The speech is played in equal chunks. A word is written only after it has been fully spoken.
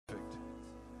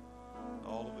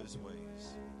his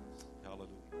ways. Hallelujah.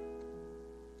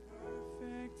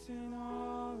 Perfect in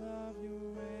all of your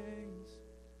ways.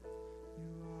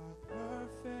 You are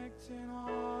perfect in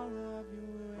all of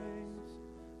your ways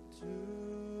to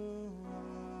us.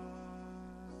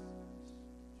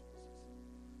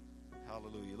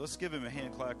 Hallelujah. Let's give him a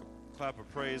hand clap of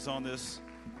praise on this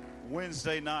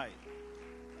Wednesday night.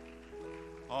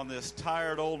 On this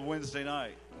tired old Wednesday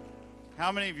night.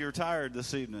 How many of you are tired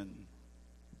this evening?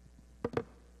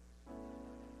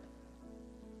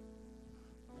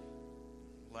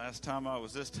 Last time I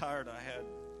was this tired, I had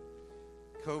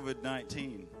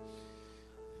COVID-19.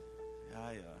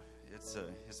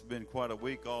 It's been quite a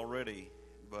week already,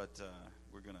 but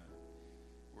we're gonna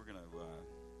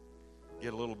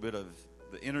get a little bit of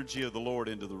the energy of the Lord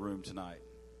into the room tonight.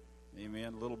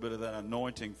 Amen. A little bit of that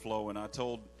anointing flow. And I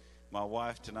told my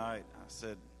wife tonight, I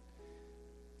said,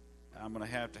 I'm going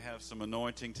to have some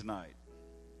anointing tonight.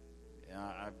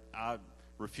 I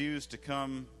refuse to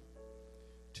come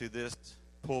to this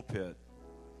pulpit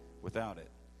without it.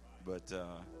 But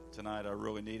tonight I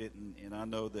really need it, and I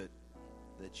know that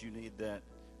you need that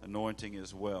anointing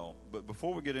as well. But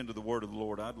before we get into the word of the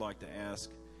Lord, I'd like to ask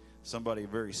somebody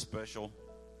very special,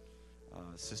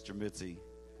 Sister Mitzi,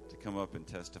 to come up and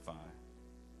testify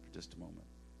for just a moment.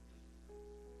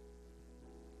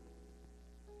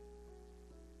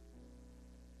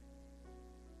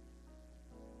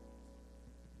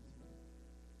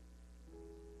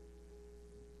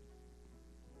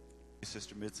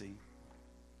 Sister Mitzi,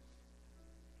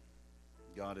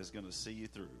 God is going to see you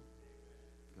through.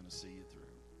 Going to see you through.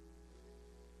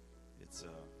 It's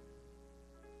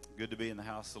good to be in the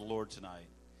house of the Lord tonight.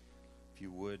 If you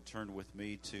would, turn with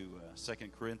me to 2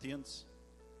 Corinthians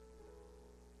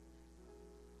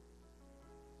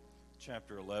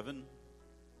chapter 11.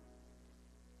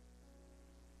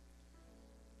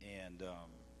 And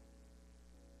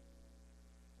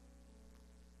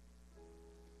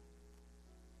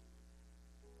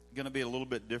going to be a little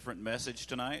bit different message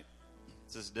tonight.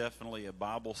 This is definitely a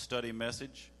Bible study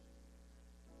message.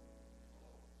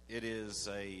 It is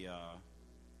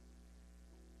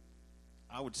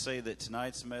I would say that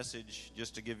tonight's message,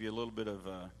 just to give you a little bit of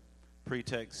a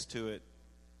pretext to it,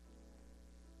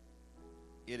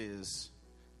 it is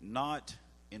not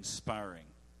inspiring.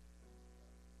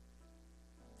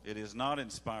 It is not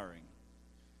inspiring,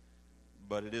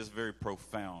 but it is very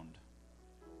profound.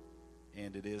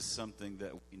 And it is something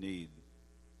that we need,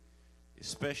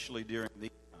 especially during these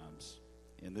times.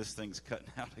 And this thing's cutting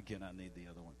out again. I need the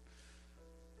other one.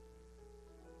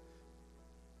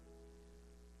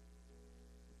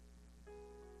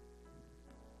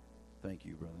 Thank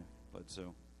you, Brother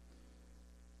Bledsoe.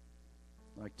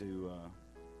 I'd like to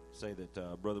say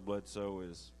that Brother Bledsoe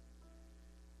is,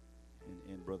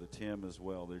 and Brother Tim as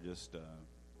well, they're just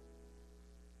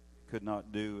could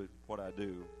not do what I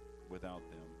do without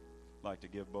them. I'd like to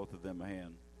give both of them a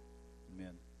hand.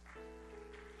 Amen.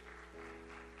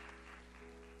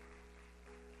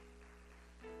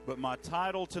 But my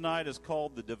title tonight is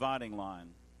called The Dividing Line.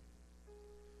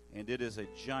 And it is a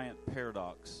giant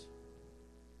paradox.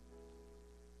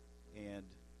 And,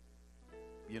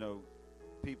 you know,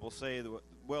 people say,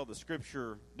 well, the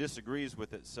Scripture disagrees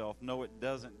with itself. No, it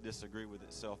doesn't disagree with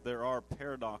itself. There are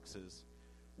paradoxes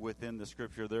within the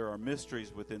Scripture. There are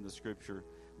mysteries within the Scripture.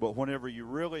 But whenever you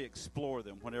really explore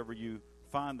them, whenever you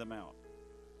find them out,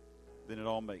 then it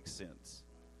all makes sense.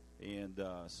 And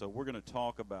so we're going to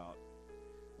talk about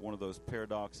one of those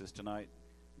paradoxes tonight,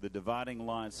 the dividing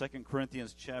line. 2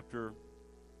 Corinthians chapter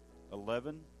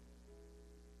 11.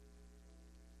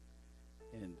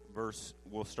 And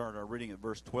we'll start our reading at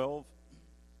verse 12.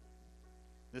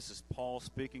 This is Paul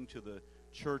speaking to the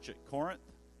church at Corinth.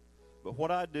 But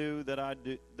what I do, that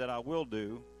I will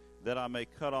do, that I may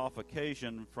cut off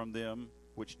occasion from them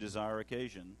which desire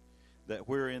occasion, that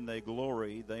wherein they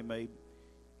glory, they may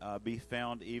be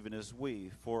found even as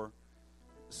we. For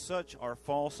such are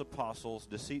false apostles,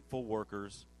 deceitful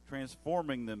workers,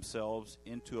 transforming themselves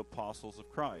into apostles of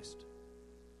Christ.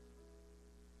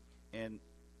 And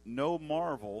no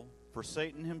marvel, for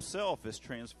Satan himself is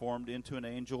transformed into an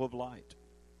angel of light.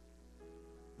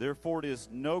 Therefore it is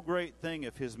no great thing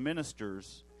if his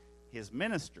ministers,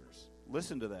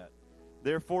 listen to that.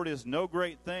 Therefore it is no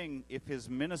great thing if his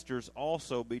ministers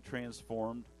also be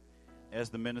transformed as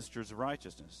the ministers of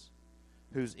righteousness,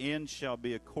 whose end shall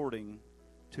be according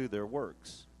to their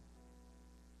works.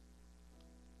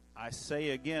 I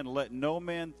say again, let no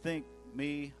man think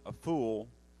me a fool,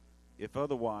 if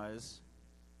otherwise,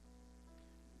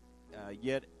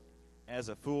 yet as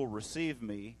a fool receive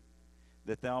me,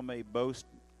 that thou may boast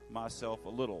myself a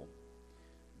little.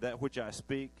 that which I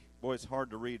speak. Boy, it's hard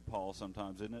to read, Paul,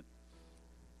 sometimes, isn't it?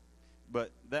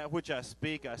 But that which I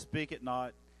speak it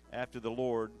not after the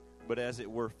Lord, but as it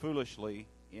were foolishly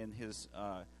in his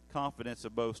confidence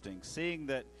of boasting. Seeing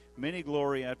that many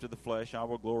glory after the flesh, I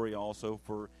will glory also.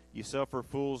 For ye suffer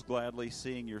fools gladly,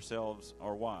 seeing yourselves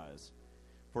are wise.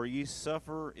 For ye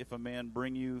suffer if a man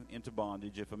bring you into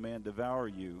bondage, if a man devour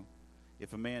you,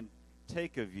 if a man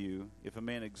take of you, if a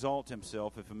man exalt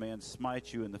himself, if a man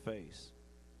smite you in the face.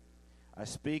 I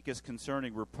speak as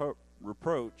concerning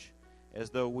reproach, as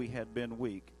though we had been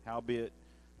weak. Howbeit,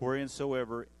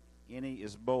 whereinsoever any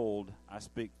is bold, I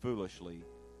speak foolishly.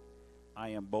 I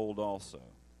am bold also.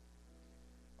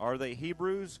 Are they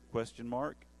Hebrews? ?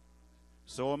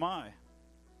 So am I.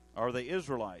 Are they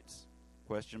Israelites? ?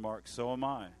 So am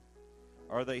I.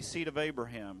 Are they seed of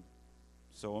Abraham?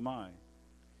 So am I.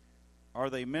 Are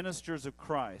they ministers of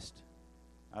Christ?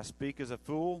 I speak as a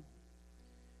fool.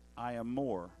 I am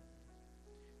more.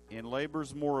 In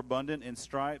labors more abundant, in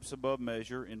stripes above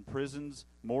measure, in prisons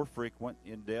more frequent,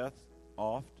 in death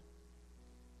oft.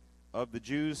 Of the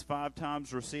Jews 5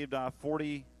 times received I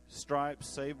 40 stripes,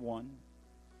 save one.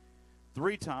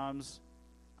 3 times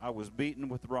I was beaten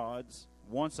with rods.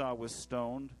 Once I was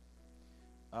stoned.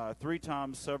 3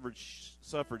 times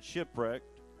suffered shipwreck.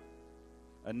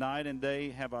 A night and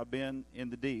day have I been in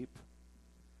the deep.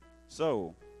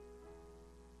 So,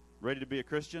 ready to be a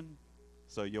Christian?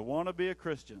 So you want to be a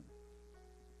Christian.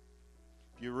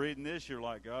 If you're reading this, you're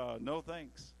like, no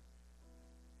thanks.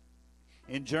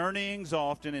 In journeyings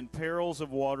often, in perils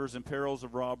of waters, in perils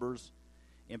of robbers,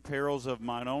 in perils of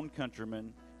mine own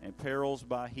countrymen, and perils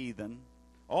by heathen.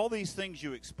 All these things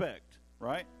you expect,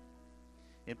 right?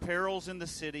 In perils in the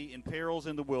city, in perils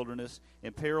in the wilderness,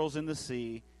 in perils in the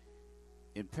sea,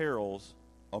 in perils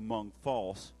among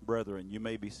false brethren. You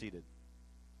may be seated.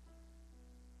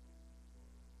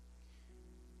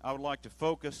 I would like to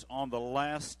focus on the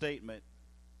last statement,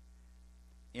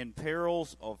 in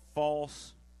perils of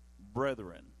false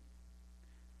brethren.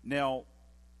 Now,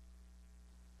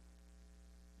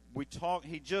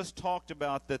 he just talked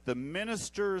about that the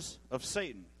ministers of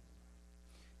Satan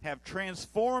have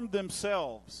transformed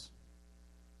themselves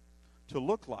to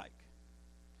look like,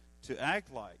 to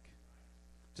act like,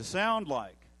 to sound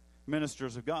like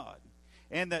ministers of God.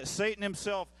 And that Satan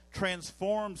himself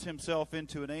transforms himself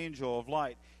into an angel of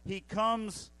light. He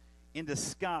comes in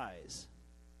disguise.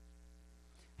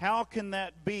 How can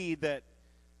that be that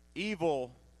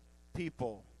evil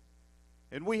people,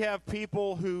 and we have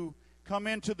people who come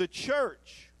into the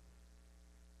church,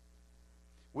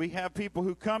 we have people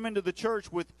who come into the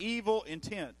church with evil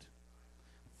intent,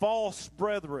 false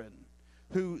brethren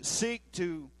who seek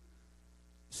to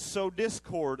sow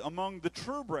discord among the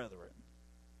true brethren.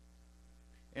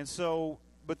 And so,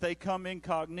 but they come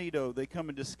incognito, they come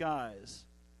in disguise.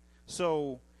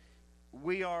 So,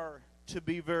 we are to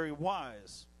be very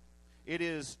wise. It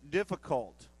is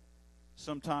difficult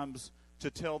sometimes to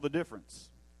tell the difference.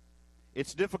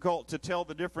 It's difficult to tell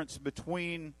the difference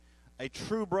between a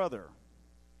true brother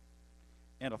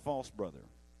and a false brother.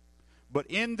 But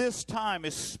in this time,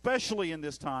 especially in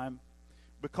this time,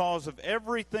 because of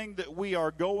everything that we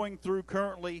are going through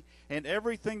currently and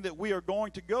everything that we are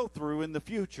going to go through in the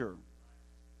future,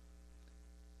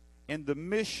 and the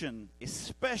mission,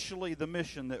 especially the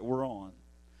mission that we're on.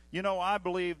 You know, I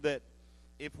believe that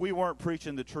if we weren't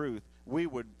preaching the truth, we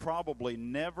would probably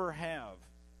never have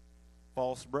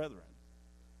false brethren.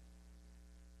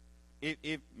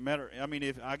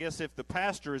 I guess if the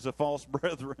pastor is a false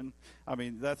brethren, I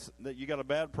mean that you got a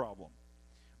bad problem.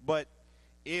 But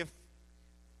if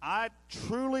I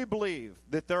truly believe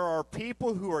that there are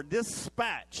people who are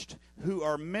dispatched, who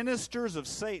are ministers of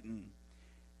Satan,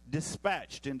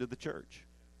 dispatched into the church.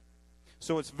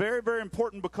 So it's very, very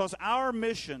important, because our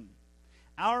mission,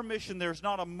 there's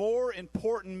not a more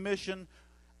important mission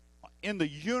in the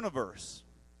universe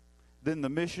than the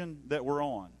mission that we're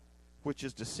on, which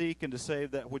is to seek and to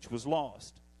save that which was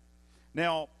lost.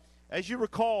 Now, as you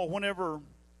recall, whenever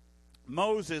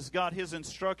Moses got his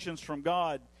instructions from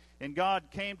God, and God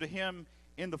came to him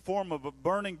in the form of a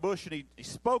burning bush, and he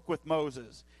spoke with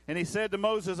Moses. And he said to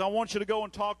Moses, I want you to go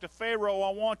and talk to Pharaoh.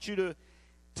 I want you to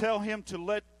tell him to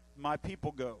let my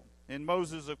people go. And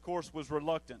Moses, of course, was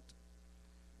reluctant.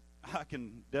 I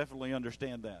can definitely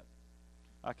understand that.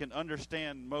 I can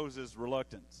understand Moses'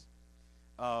 reluctance.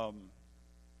 I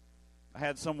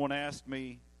had someone ask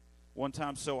me one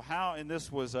time, and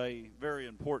this was a very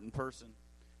important person,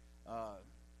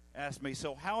 asked me,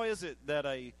 so how is it that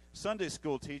a Sunday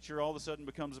school teacher all of a sudden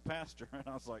becomes a pastor? And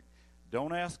I was like,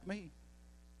 don't ask me.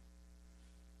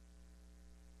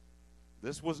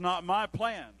 This was not my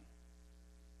plan.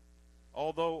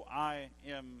 although I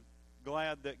am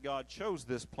glad that God chose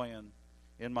this plan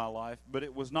in my life, but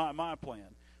it was not my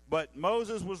plan. But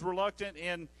Moses was reluctant,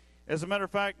 and as a matter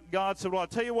of fact, God said, well, I'll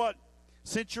tell you what,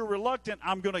 since you're reluctant,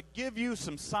 I'm going to give you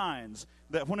some signs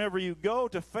that whenever you go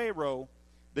to Pharaoh,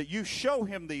 that you show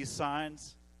him these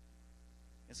signs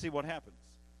and see what happens.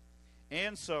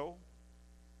 And so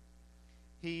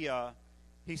he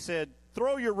said,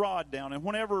 throw your rod down. And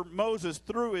whenever Moses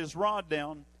threw his rod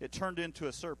down, it turned into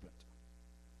a serpent.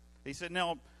 He said,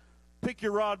 now pick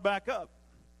your rod back up.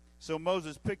 So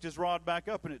Moses picked his rod back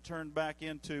up, and it turned back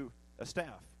into a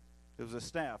staff. It was a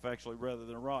staff, actually, rather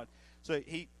than a rod. So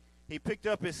he picked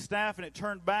up his staff, and it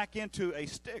turned back into a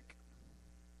stick.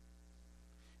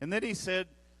 And then he said,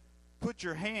 put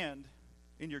your hand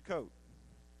in your coat.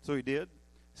 So he did.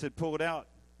 He said, pull it out.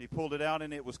 He pulled it out,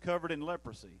 and it was covered in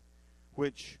leprosy,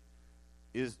 which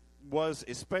was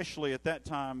especially at that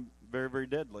time very, very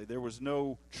deadly. There was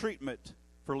no treatment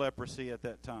for leprosy at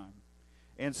that time.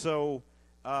 And so,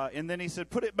 and then he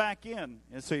said, put it back in.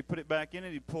 And so he put it back in,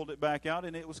 and he pulled it back out,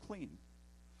 and it was clean.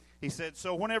 He said,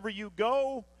 so whenever you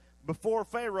go before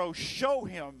Pharaoh, show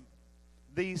him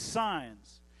these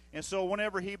signs. And so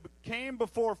whenever he came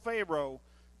before Pharaoh,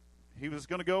 he was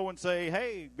going to go and say,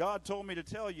 hey, God told me to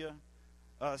tell you,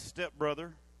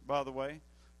 stepbrother, by the way,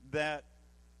 that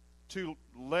to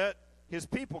let his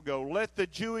people go, let the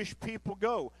Jewish people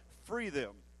go, free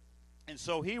them. And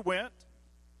so he went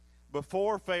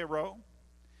before Pharaoh,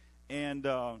 and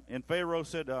Pharaoh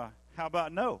said, how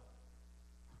about no?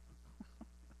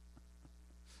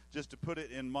 Just to put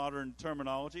it in modern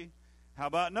terminology, how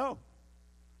about no?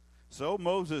 So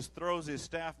Moses throws his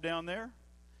staff down there,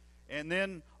 and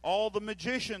then all the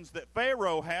magicians that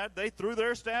Pharaoh had, they threw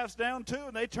their staffs down too,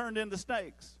 and they turned into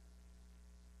snakes.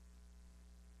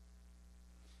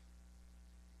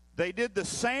 They did the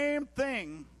same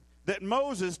thing that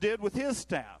Moses did with his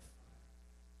staff.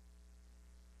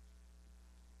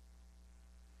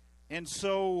 And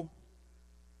so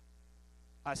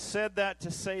I said that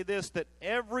to say this, that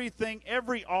every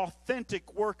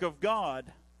authentic work of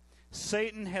God,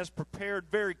 Satan has prepared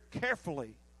very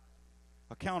carefully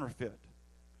a counterfeit.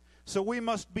 So we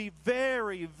must be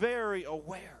very, very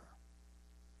aware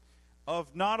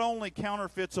of not only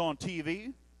counterfeits on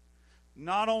TV,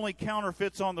 not only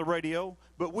counterfeits on the radio,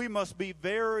 but we must be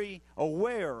very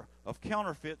aware of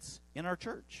counterfeits in our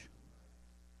church.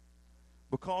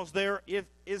 Because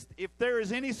if there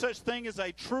is any such thing as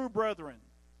a true brethren,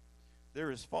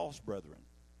 there is false brethren.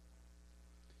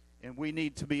 And we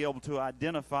need to be able to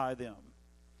identify them.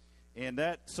 And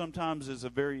that sometimes is a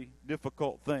very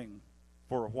difficult thing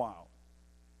for a while.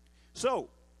 So,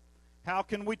 how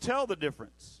can we tell the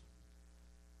difference?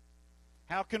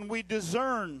 How can we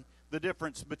discern the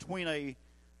difference between a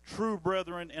true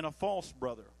brethren and a false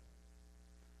brother?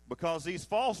 Because these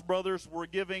false brothers were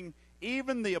giving,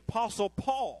 even the Apostle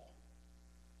Paul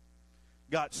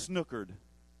got snookered,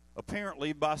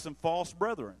 apparently, by some false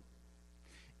brethren.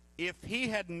 If he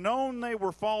had known they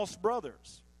were false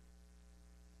brothers,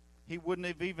 he wouldn't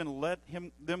have even let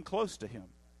them close to him.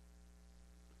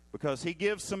 Because he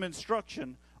gives some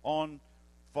instruction on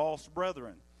false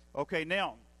brethren. Okay,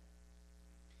 now,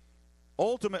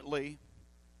 ultimately,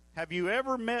 have you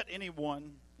ever met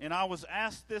anyone, and I was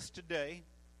asked this today,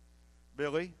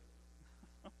 Billy,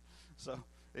 so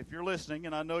if you're listening,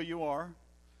 and I know you are,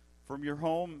 from your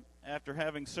home after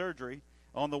having surgery,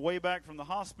 on the way back from the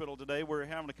hospital today, we were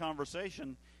having a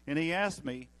conversation, and he asked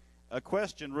me a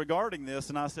question regarding this,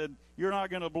 and I said, you're not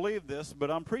going to believe this,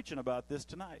 but I'm preaching about this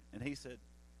tonight. And he said,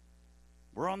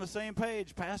 we're on the same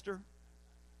page, Pastor.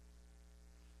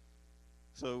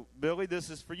 So, Billy, this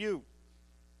is for you.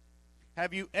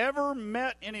 Have you ever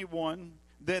met anyone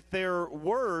that their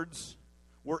words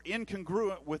were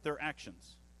incongruent with their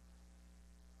actions?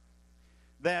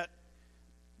 That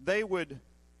they would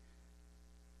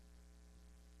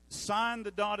sign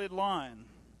the dotted line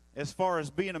as far as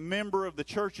being a member of the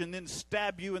church and then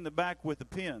stab you in the back with a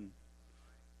pen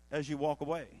as you walk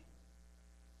away?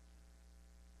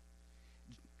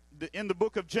 In the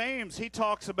book of James, he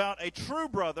talks about a true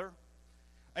brother,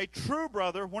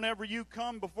 whenever you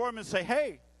come before him and say,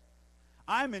 hey,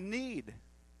 I'm in need.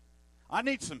 I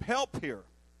need some help here.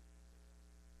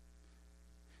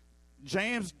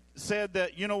 James said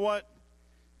that, you know what?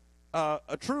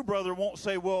 A true brother won't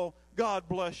say, well, God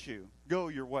bless you. Go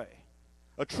your way.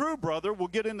 A true brother will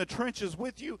get in the trenches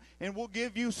with you and will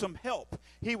give you some help.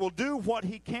 He will do what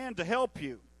he can to help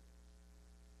you.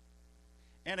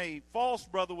 And a false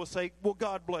brother will say, well,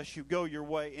 God bless you. Go your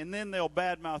way. And then they'll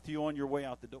badmouth you on your way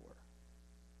out the door.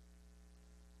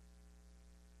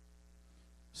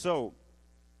 So,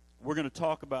 we're going to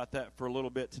talk about that for a little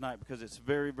bit tonight because it's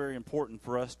very, very important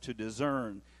for us to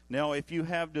discern. Now, if you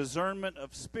have discernment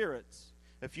of spirits,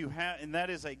 and that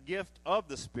is a gift of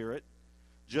the Spirit,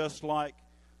 just like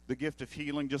the gift of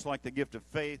healing, just like the gift of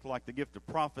faith, like the gift of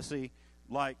prophecy,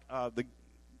 like the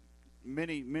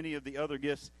many of the other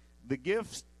gifts. The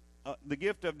gift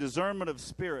of discernment of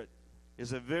spirit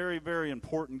is a very, very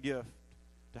important gift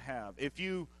to have. If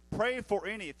you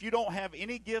don't have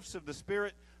any gifts of the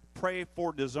Spirit, pray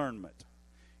for discernment.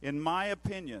 In my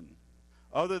opinion,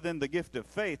 other than the gift of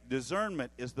faith,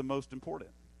 discernment is the most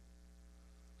important.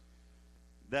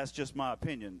 That's just my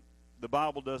opinion. The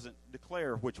Bible doesn't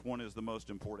declare which one is the most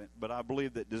important, but I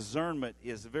believe that discernment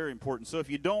is very important. So if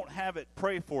you don't have it,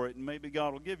 pray for it, and maybe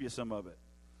God will give you some of it.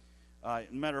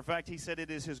 Matter of fact, he said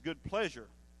it is his good pleasure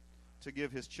to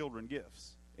give his children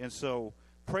gifts. And so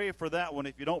pray for that one.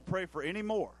 If you don't pray for any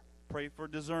more, pray for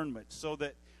discernment so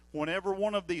that whenever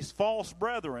one of these false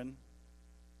brethren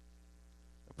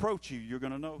approach you, you're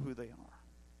going to know who they are.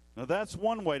 Now, that's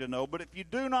one way to know, but if you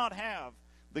do not have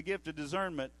the gift of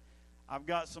discernment, I've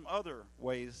got some other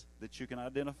ways that you can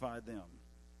identify them.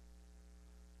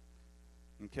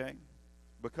 Okay?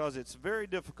 Because it's very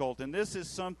difficult, and this is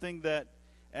something that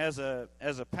as a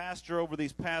pastor over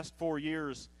these past 4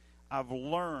 years, I've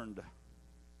learned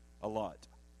a lot.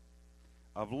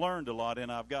 I've learned a lot,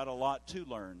 and I've got a lot to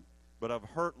learn. But I've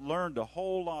learned a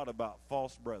whole lot about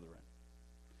false brethren.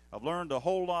 I've learned a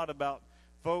whole lot about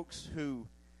folks who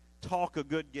talk a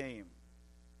good game.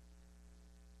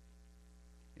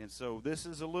 And so this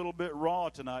is a little bit raw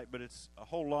tonight, but it's a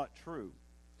whole lot true.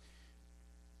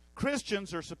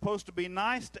 Christians are supposed to be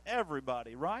nice to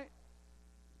everybody, right?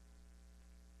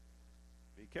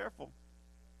 Be careful.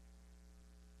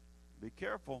 Be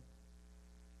careful.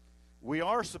 We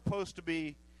are supposed to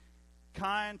be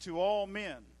kind to all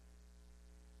men.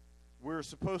 We're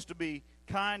supposed to be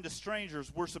kind to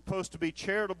strangers. We're supposed to be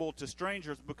charitable to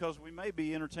strangers because we may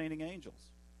be entertaining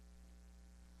angels.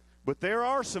 But there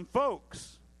are some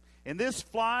folks, and this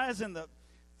flies in the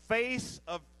face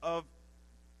of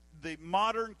the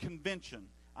modern convention.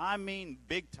 I mean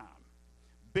big time.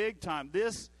 Big time.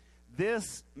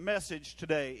 This message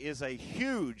today is a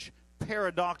huge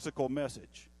paradoxical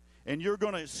message. And you're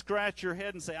going to scratch your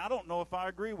head and say, I don't know if I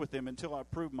agree with him until I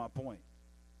prove my point.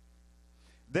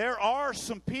 There are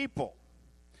some people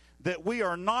that we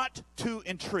are not to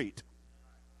entreat.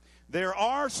 There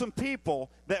are some people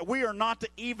that we are not to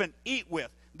even eat with,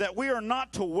 that we are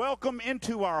not to welcome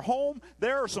into our home.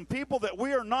 There are some people that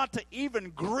we are not to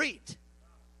even greet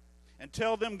and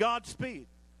tell them Godspeed.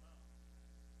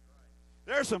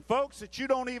 There are some folks that you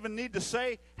don't even need to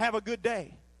say, have a good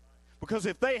day. Because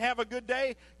if they have a good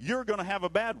day, you're going to have a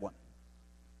bad one.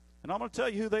 And I'm going to tell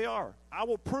you who they are. I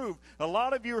will prove. A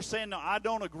lot of you are saying, no, I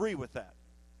don't agree with that.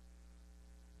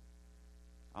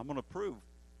 I'm going to prove.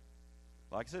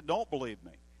 Like I said, don't believe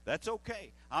me. That's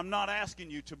okay. I'm not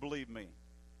asking you to believe me.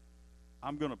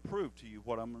 I'm going to prove to you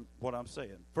what I'm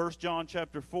saying. 1 John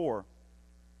chapter 4.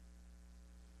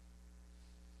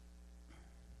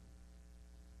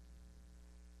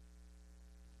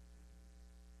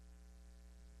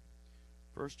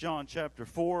 First John chapter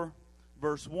 4,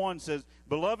 verse 1 says,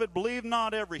 Beloved, believe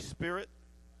not every spirit,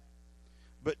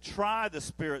 but try the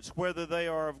spirits whether they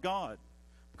are of God,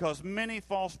 because many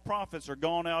false prophets are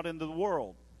gone out into the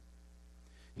world.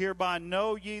 Hereby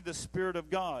know ye the Spirit of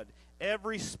God.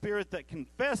 Every spirit that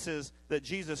confesses that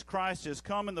Jesus Christ is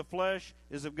come in the flesh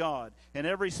is of God. And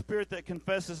every spirit that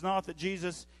confesses not that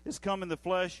Jesus is come in the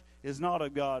flesh is not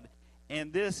of God.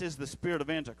 And this is the spirit of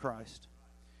Antichrist,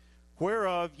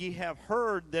 whereof ye have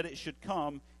heard that it should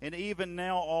come, and even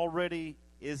now already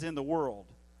is in the world.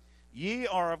 Ye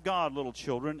are of God, little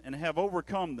children, and have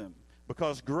overcome them,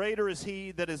 because greater is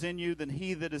he that is in you than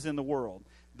he that is in the world.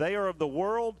 They are of the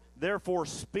world, therefore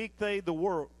speak they the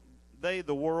world,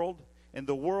 and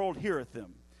the world heareth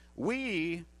them.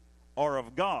 We are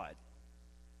of God.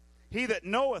 He that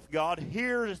knoweth God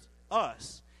hears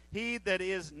us. He that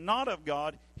is not of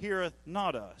God heareth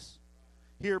not us.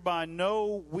 Hereby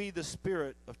know we the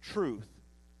spirit of truth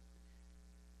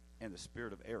and the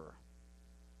spirit of error.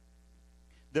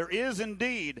 There is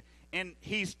indeed, and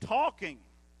he's talking,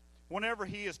 whenever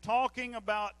he is talking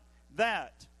about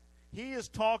that, he is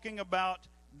talking about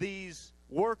these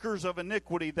workers of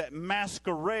iniquity that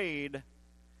masquerade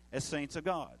as saints of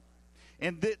God.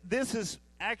 And this is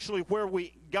actually where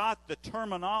we got the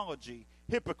terminology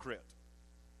hypocrite.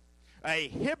 A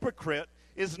hypocrite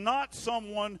is not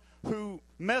someone who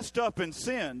messed up and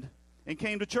sinned and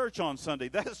came to church on Sunday.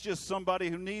 That's just somebody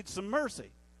who needs some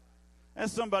mercy.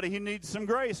 That's somebody who needs some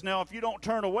grace. Now, if you don't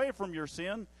turn away from your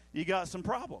sin, you got some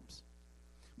problems.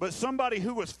 But somebody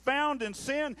who was found in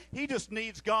sin, he just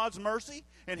needs God's mercy,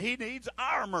 and he needs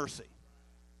our mercy.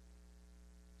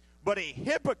 But a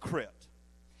hypocrite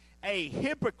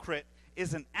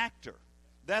is an actor.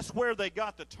 That's where they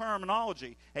got the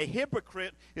terminology. A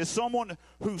hypocrite is someone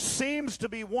who seems to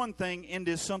be one thing and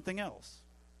is something else.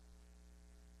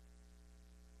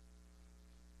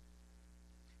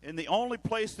 And the only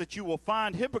place that you will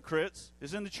find hypocrites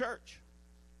is in the church.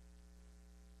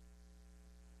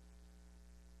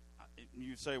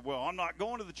 You say, well, I'm not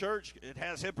going to the church. It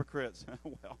has hypocrites.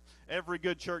 Well, every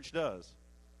good church does.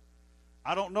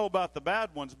 I don't know about the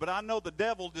bad ones, but I know the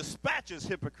devil dispatches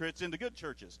hypocrites into good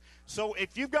churches. So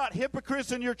if you've got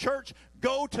hypocrites in your church,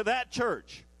 go to that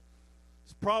church.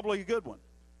 It's probably a good one.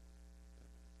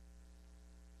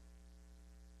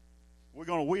 We're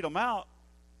going to weed them out.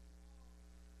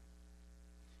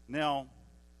 Now,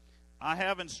 I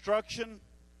have instruction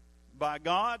by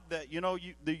God that,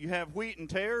 you have wheat and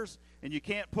tares, and you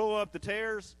can't pull up the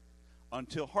tares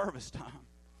until harvest time.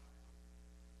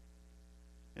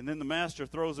 And then the master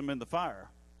throws them in the fire.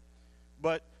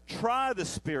 But try the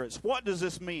spirits. What does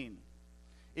this mean?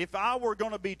 If I were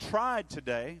going to be tried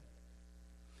today,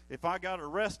 if I got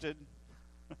arrested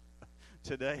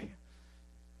today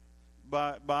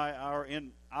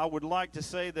I would like to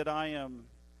say that I am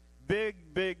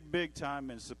big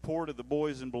time in support of the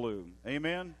boys in blue.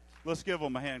 Amen? Let's give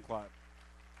them a hand clap.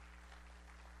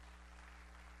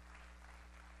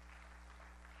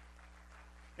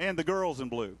 And the girls in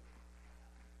blue.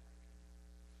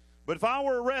 But if I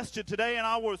were arrested today and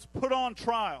I was put on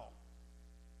trial,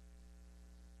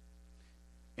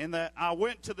 and that I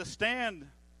went to the stand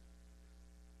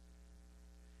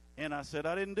and I said,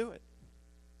 I didn't do it.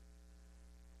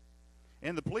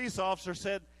 And the police officer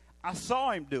said, I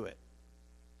saw him do it.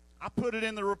 I put it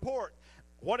in the report.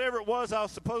 Whatever it was I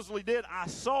supposedly did, I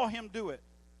saw him do it.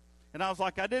 And I was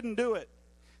like, I didn't do it.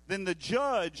 Then the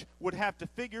judge would have to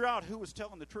figure out who was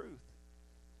telling the truth.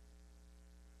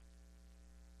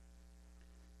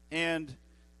 And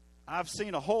I've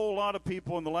seen a whole lot of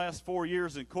people in the last 4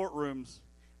 years in courtrooms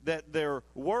that their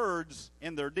words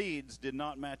and their deeds did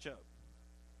not match up.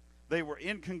 They were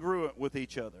incongruent with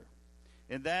each other.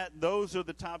 And those are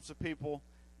the types of people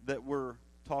that we're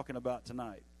talking about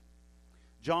tonight.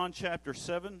 John chapter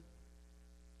 7,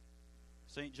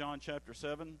 St. John chapter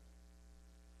 7,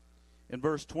 in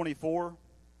verse 24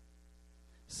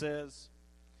 says,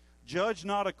 judge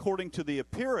not according to the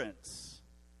appearance,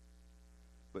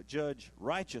 but judge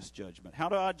righteous judgment. How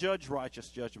do I judge righteous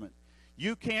judgment?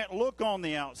 You can't look on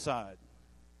the outside.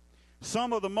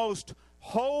 Some of the most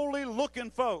holy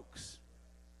looking folks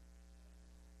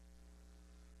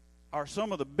are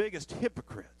some of the biggest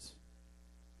hypocrites.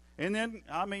 And then,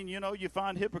 you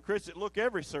find hypocrites that look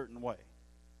every certain way.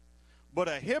 But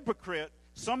a hypocrite,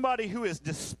 somebody who is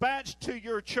dispatched to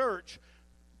your church,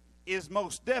 is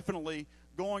most definitely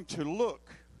going to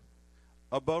look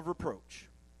above reproach.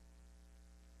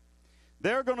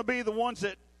 They're going to be the ones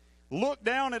that look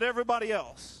down at everybody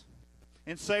else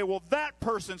and say, well, that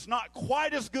person's not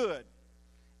quite as good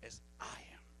as I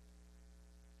am.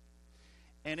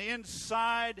 And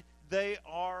inside, they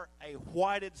are a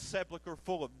whited sepulcher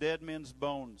full of dead men's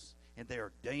bones. And they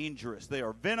are dangerous. They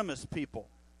are venomous people.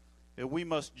 And we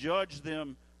must judge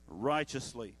them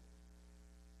righteously.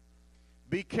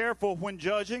 Be careful when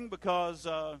judging, because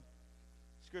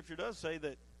Scripture does say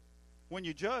that when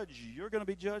you judge, you're going to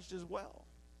be judged as well.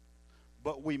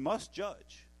 But we must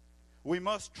judge. We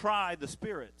must try the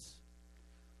spirits.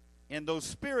 And those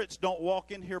spirits don't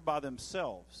walk in here by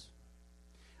themselves.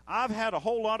 I've had a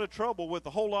whole lot of trouble with a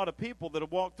whole lot of people that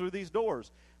have walked through these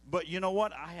doors. But you know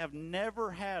what? I have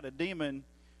never had a demon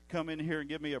come in here and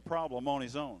give me a problem on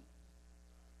his own.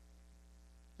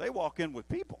 They walk in with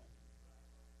people.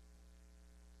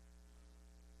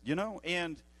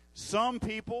 And some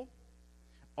people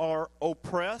are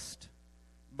oppressed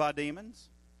by demons,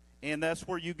 and that's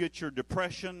where you get your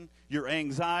depression, your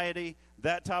anxiety,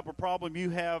 that type of problem. You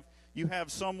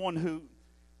have someone who,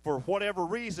 for whatever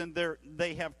reason,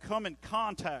 they have come in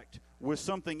contact with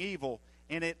something evil,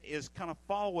 and it is kind of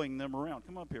following them around.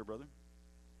 Come up here, brother.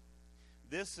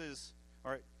 This is,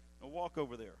 all right, now walk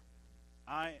over there.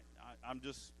 I'm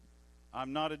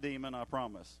not a demon, I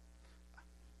promise.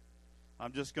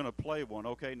 I'm just going to play one.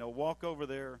 Okay, now walk over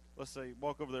there. Let's say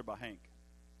walk over there by Hank.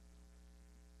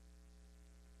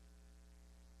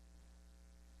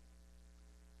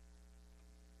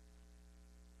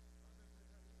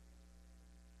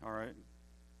 All right.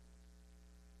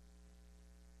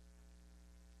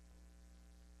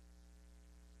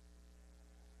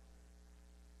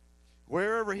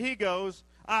 Wherever he goes,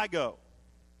 I go.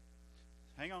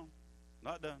 Hang on.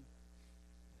 Not done.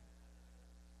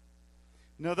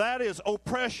 Now that is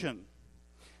oppression.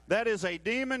 That is a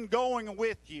demon going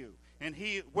with you. And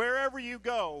wherever you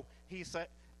go, he said,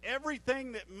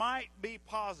 everything that might be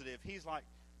positive, he's like,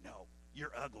 no,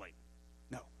 you're ugly.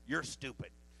 No, you're stupid.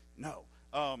 No,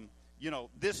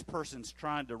 this person's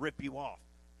trying to rip you off.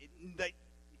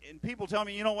 And people tell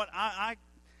me, you know what,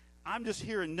 I'm just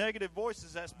hearing negative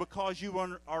voices. That's because you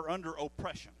are under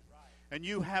oppression. And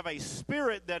you have a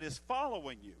spirit that is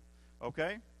following you,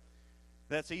 okay?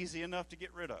 That's easy enough to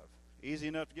get rid of. Easy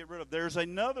enough to get rid of. There's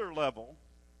another level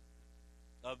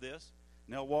of this.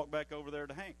 Now walk back over there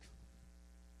to Hank.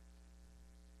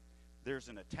 There's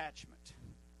an attachment.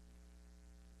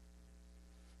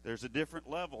 There's a different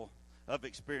level of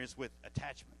experience with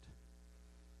attachment.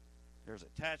 There's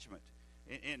attachment.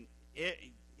 And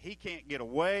he can't get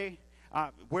away.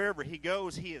 Wherever he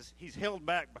goes, he's held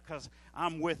back because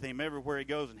I'm with him everywhere he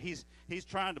goes. And he's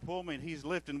trying to pull me, and he's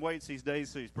lifting weights these days,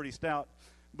 so he's pretty stout.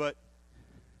 But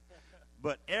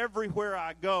everywhere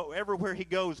I go, everywhere he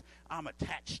goes, I'm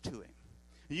attached to him.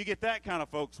 And you get that kind of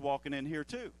folks walking in here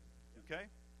too, okay?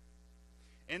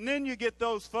 And then you get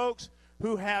those folks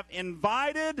who have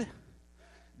invited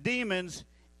demons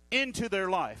into their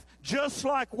life. Just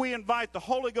like we invite the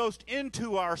Holy Ghost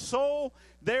into our soul,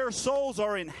 their souls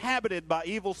are inhabited by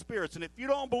evil spirits. And if you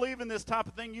don't believe in this type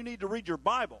of thing, you need to read your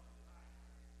Bible.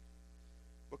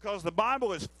 Because the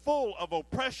Bible is full of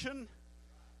oppression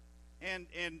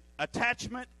and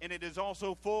attachment, and it is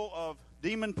also full of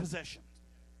demon possession.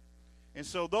 And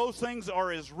so those things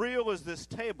are as real as this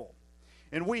table.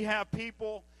 And we have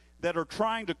people that are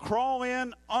trying to crawl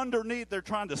in underneath. They're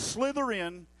trying to slither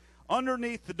in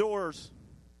underneath the doors.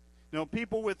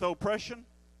 People with oppression,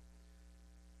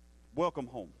 welcome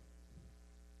home.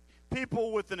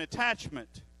 People with an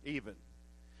attachment, even.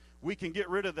 We can get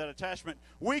rid of that attachment.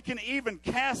 We can even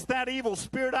cast that evil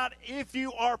spirit out if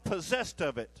you are possessed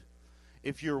of it,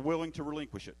 if you're willing to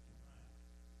relinquish it.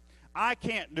 I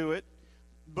can't do it,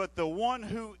 but the one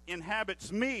who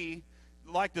inhabits me,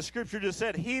 like the scripture just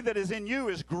said, he that is in you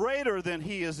is greater than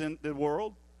he is in the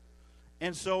world.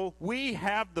 And so we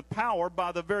have the power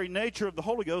by the very nature of the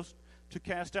Holy Ghost to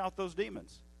cast out those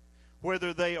demons.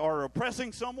 Whether they are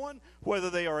oppressing someone, whether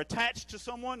they are attached to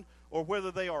someone, or whether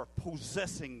they are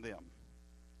possessing them.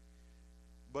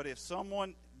 But if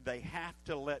someone, they have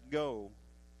to let go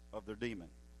of their demon.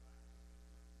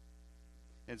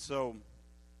 And so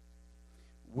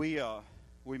we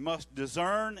must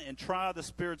discern and try the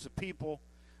spirits of people,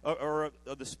 or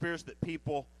the spirits that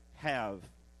people have.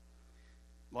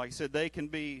 Like I said, they can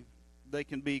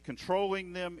be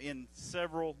controlling them in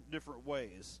several different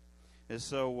ways. And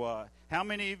so, how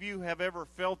many of you have ever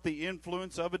felt the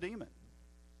influence of a demon?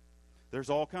 There's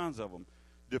all kinds of them.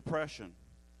 Depression,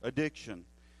 addiction,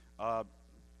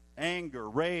 anger,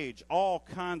 rage, all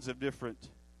kinds of different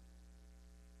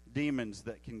demons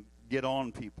that can get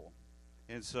on people.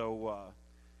 And so,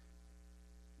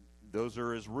 those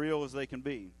are as real as they can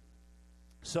be.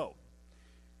 So,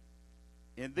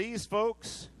 and these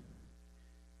folks,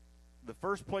 the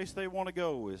first place they want to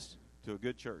go is to a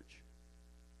good church.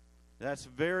 That's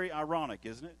very ironic,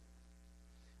 isn't it?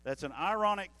 That's an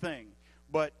ironic thing.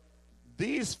 But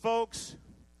these folks,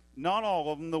 not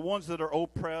all of them, the ones that are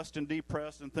oppressed and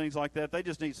depressed and things like that, they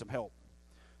just need some help.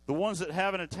 The ones that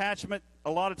have an attachment,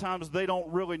 a lot of times they don't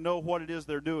really know what it is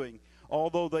they're doing,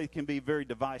 although they can be very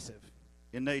divisive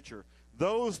in nature.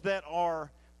 Those that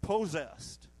are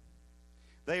possessed,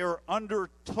 they are under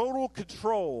total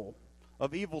control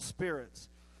of evil spirits.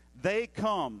 They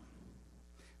come,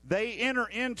 they enter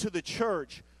into the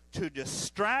church to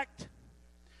distract,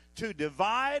 to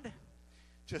divide,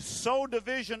 to sow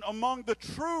division among the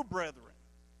true brethren.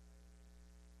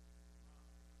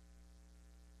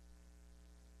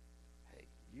 Hey,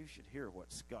 you should hear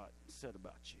what Scott said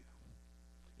about you,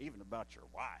 even about your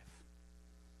wife.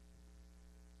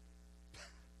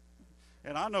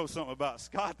 And I know something about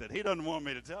Scott that he doesn't want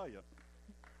me to tell you.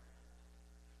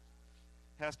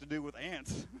 Has to do with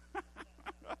ants.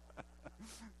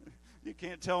 You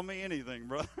can't tell me anything,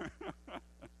 brother.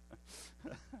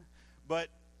 But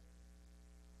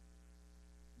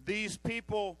these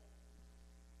people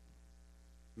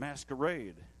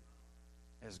masquerade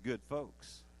as good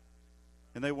folks,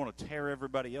 and they want to tear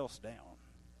everybody else down.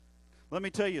 Let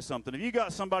me tell you something. If you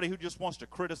got somebody who just wants to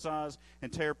criticize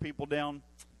and tear people down,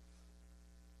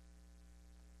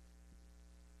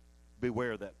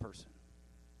 beware of that person.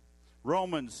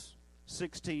 Romans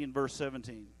 16, verse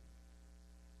 17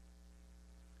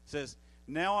 says,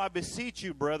 "Now I beseech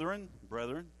you, brethren,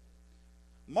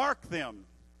 mark them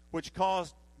which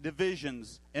cause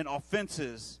divisions and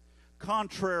offenses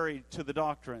contrary to the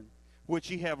doctrine, which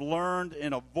ye have learned,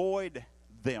 and avoid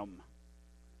them."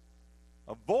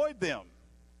 Avoid them.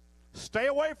 Stay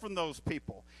away from those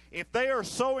people. If they are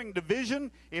sowing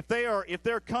division, if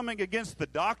they're coming against the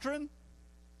doctrine,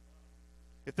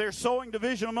 if they're sowing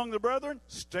division among the brethren,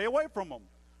 stay away from them.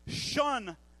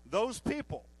 Shun those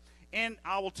people. And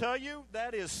I will tell you,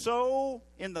 that is so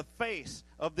in the face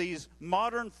of these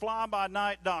modern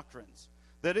fly-by-night doctrines,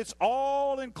 that it's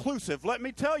all-inclusive. Let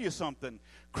me tell you something.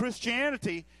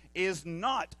 Christianity is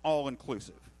not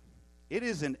all-inclusive. It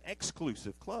is an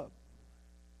exclusive club.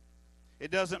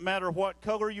 It doesn't matter what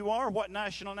color you are, what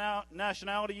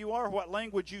nationality you are, what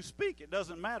language you speak. It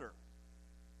doesn't matter.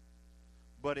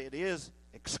 But it is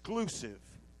exclusive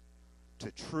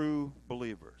to true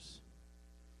believers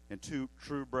and to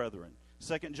true brethren.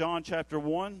 2 John chapter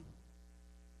 1.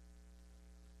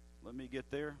 Let me get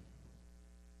there.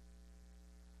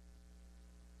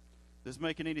 This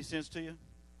making any sense to you?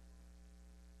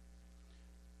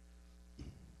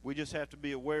 We just have to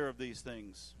be aware of these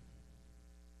things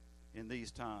in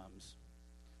these times.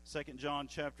 2 John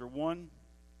chapter 1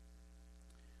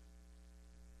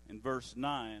 and verse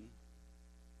 9.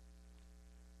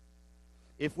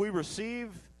 If we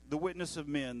receive the witness of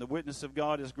men, the witness of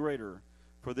God is greater,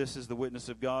 for this is the witness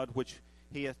of God which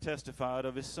he hath testified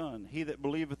of his Son. He that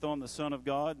believeth on the Son of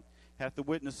God hath the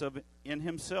witness of in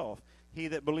himself. He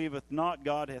that believeth not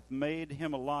God hath made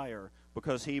him a liar,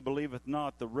 because he believeth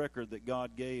not the record that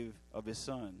God gave of his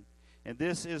Son. And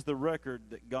this is the record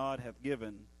that God hath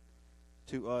given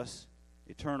to us,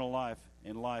 eternal life,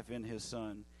 and life in his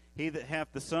Son. He that hath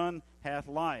the Son hath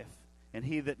life, and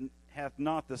he that hath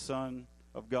not the Son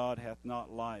of God hath not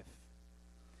life.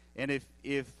 And if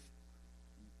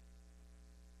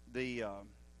the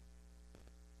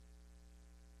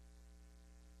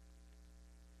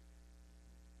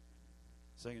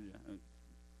second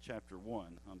chapter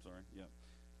 1, I'm sorry, yeah.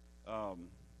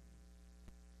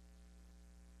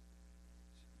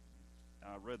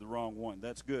 I read the wrong one.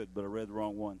 That's good, but I read the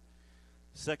wrong one.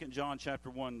 2 John chapter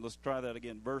 1, let's try that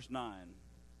again. Verse 9.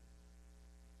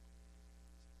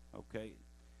 Okay.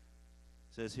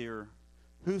 It says here,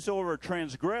 whosoever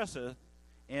transgresseth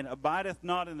and abideth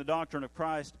not in the doctrine of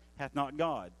Christ hath not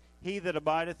God. He that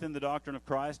abideth in the doctrine of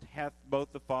Christ hath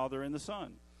both the Father and the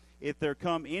Son. If there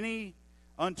come any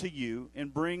unto you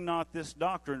and bring not this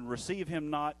doctrine, receive him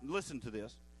not, listen to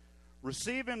this,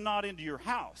 receive him not into your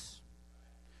house,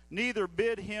 neither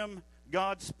bid him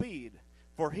Godspeed.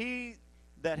 For he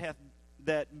that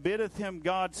biddeth him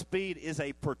Godspeed is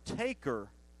a partaker.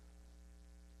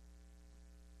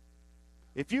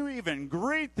 If you even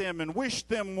greet them and wish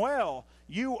them well,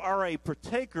 you are a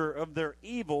partaker of their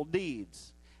evil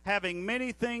deeds. Having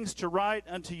many things to write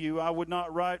unto you, I would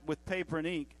not write with paper and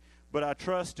ink, but I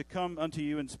trust to come unto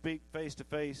you and speak face to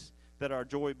face, that our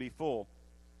joy be full.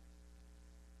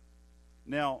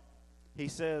 Now, he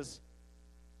says,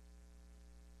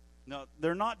 now,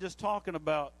 they're not just talking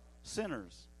about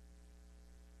sinners.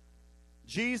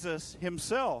 Jesus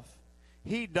himself,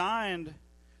 he dined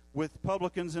with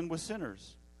publicans and with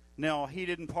sinners. Now, he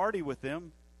didn't party with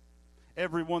them.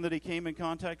 Everyone that he came in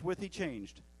contact with, he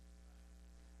changed.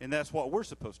 And that's what we're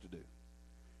supposed to do.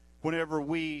 Whenever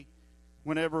we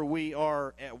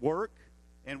are at work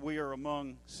and we are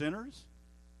among sinners,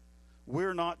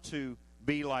 we're not to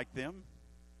be like them.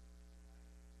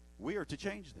 We are to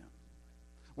change them.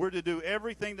 We're to do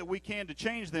everything that we can to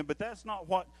change them, but that's not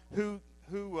who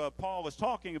Paul was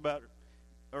talking about,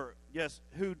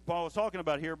 who Paul was talking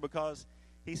about here, because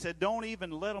he said, don't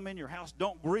even let them in your house.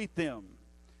 Don't greet them.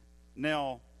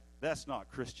 Now, that's not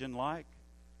Christian-like.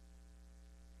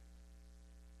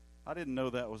 I didn't know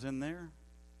that was in there.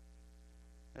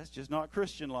 That's just not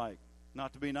Christian-like.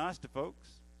 Not to be nice to folks.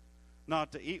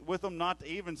 Not to eat with them. Not to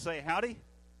even say howdy.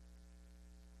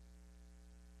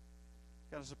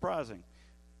 Kind of surprising.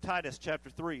 Titus chapter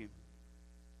 3.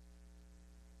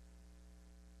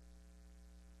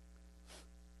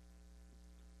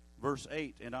 Verse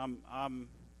 8, and I'm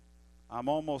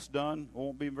almost done. It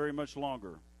won't be very much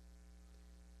longer.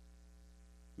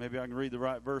 Maybe I can read the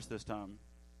right verse this time.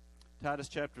 Titus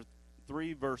chapter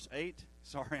 3, verse 8.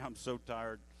 Sorry, I'm so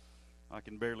tired. I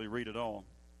can barely read it all.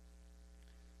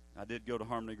 I did go to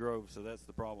Harmony Grove, so that's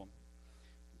the problem.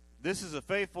 This is a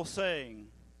faithful saying.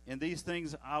 In these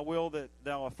things I will that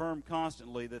thou affirm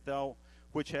constantly, that thou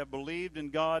which have believed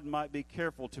in God might be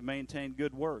careful to maintain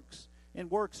good works. And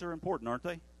works are important, aren't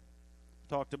they?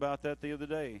 Talked about that the other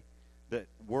day, that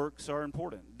works are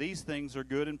important. These things are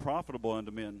good and profitable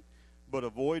unto men, but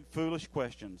avoid foolish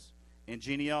questions and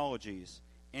genealogies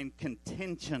and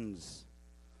contentions.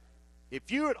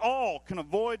 If you at all can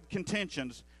avoid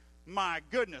contentions, my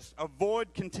goodness,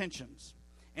 avoid contentions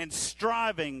and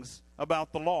strivings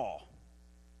about the law.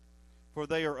 for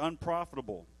they are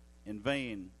unprofitable and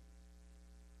vain.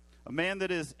 A man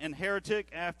that is an heretic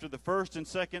after the first and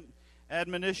second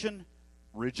admonition,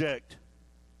 reject,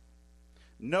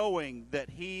 knowing that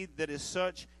he that is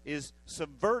such is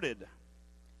subverted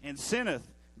and sinneth,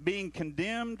 being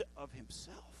condemned of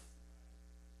himself.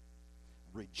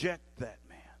 Reject that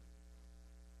man.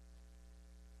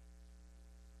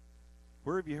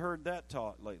 Where have you heard that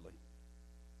taught lately?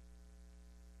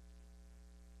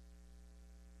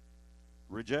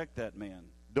 Reject that man.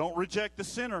 Don't reject the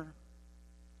sinner.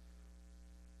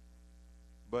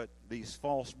 But these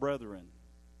false brethren,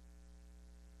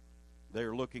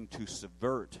 they're looking to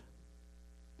subvert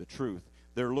the truth.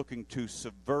 They're looking to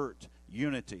subvert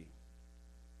unity.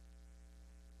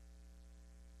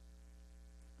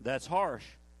 That's harsh.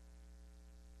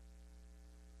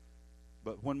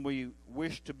 But when we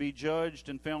wish to be judged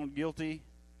and found guilty,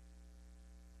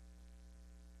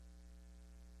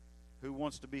 who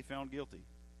wants to be found guilty?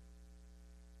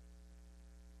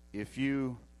 If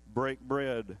you break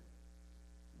bread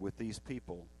with these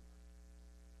people,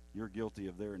 you're guilty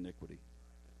of their iniquity.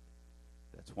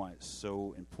 That's why it's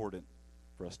so important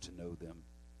for us to know them.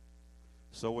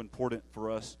 So important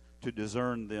for us to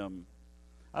discern them.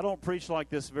 I don't preach like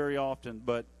this very often,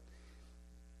 but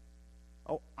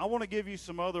I want to give you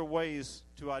some other ways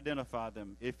to identify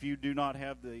them if you do not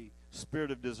have the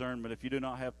spirit of discernment, if you do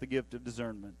not have the gift of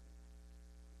discernment.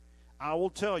 I will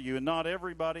tell you, and not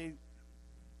everybody,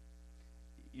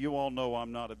 you all know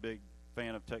I'm not a big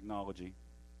fan of technology.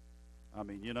 I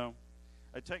mean,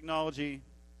 technology,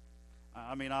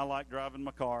 I like driving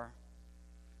my car,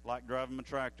 like driving my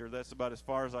tractor. That's about as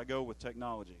far as I go with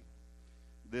technology.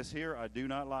 This here, I do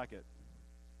not like it.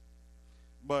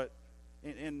 But,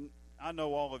 and I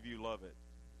know all of you love it,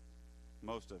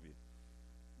 most of you.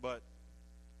 But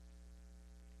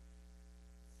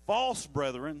false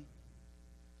brethren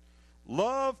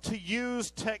love to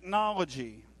use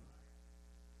technology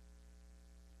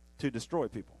to destroy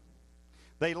people.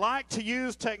 They like to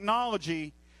use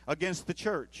technology against the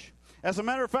church. As a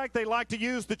matter of fact, they like to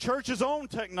use the church's own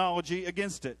technology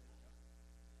against it.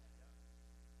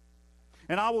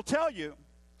 And I will tell you,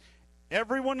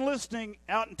 everyone listening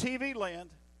out in TV land,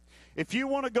 if you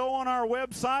want to go on our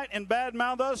website and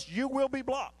badmouth us, you will be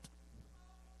blocked.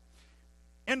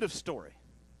 End of story.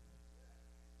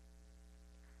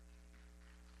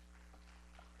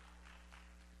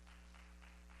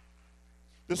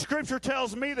 The scripture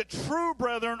tells me that true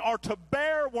brethren are to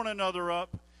bear one another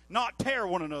up, not tear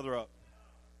one another up.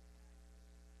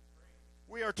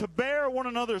 We are to bear one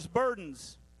another's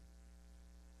burdens.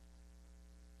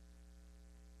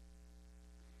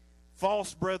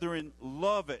 False brethren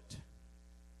love it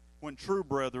when true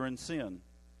brethren sin.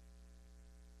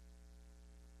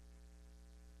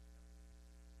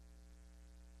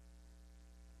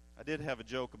 I did have a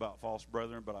joke about false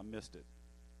brethren, but I missed it.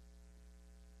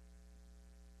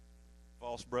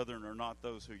 False brethren are not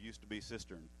those who used to be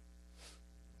cistern.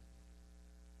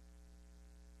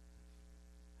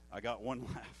 I got one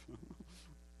laugh.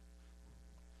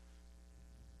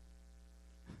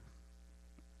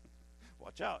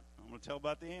 Watch out. I'm going to tell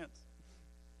about the ants.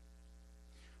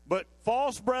 But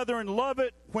false brethren love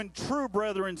it when true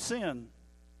brethren sin.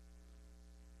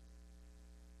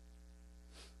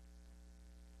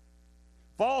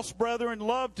 False brethren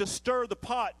love to stir the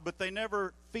pot, but they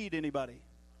never feed anybody.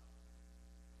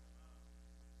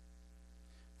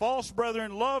 False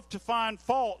brethren love to find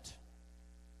fault,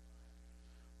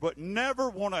 but never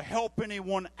want to help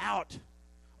anyone out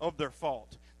of their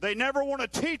fault. They never want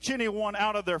to teach anyone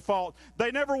out of their fault.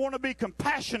 They never want to be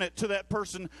compassionate to that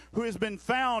person who has been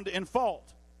found in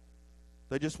fault.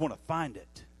 They just want to find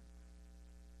it.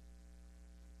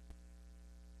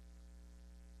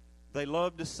 They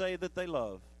love to say that they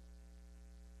love.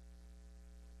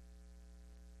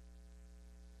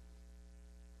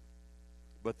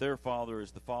 But their father is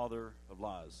the father of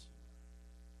lies.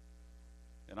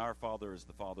 And our Father is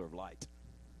the Father of light.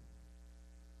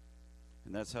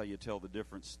 And that's how you tell the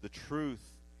difference. The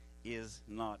truth is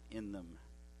not in them.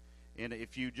 And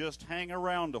if you just hang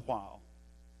around a while,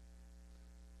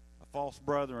 a false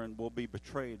brethren will be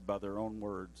betrayed by their own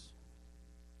words.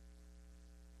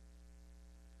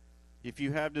 If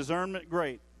you have discernment,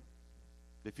 great.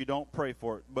 If you don't, pray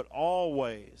for it. But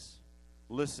always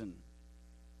listen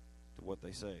to what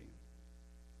they say,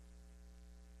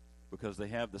 because they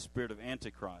have the spirit of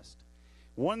Antichrist.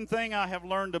 One thing I have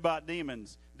learned about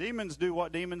demons, demons do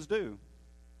what demons do.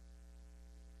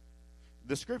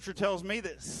 The scripture tells me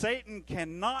that Satan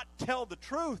cannot tell the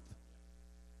truth.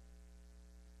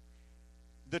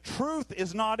 The truth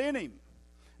is not in him.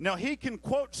 Now, he can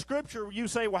quote Scripture. You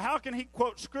say, well, how can he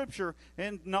quote Scripture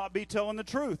and not be telling the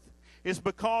truth? It's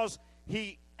because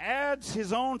he adds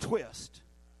his own twist.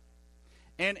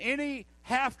 And any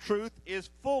half-truth is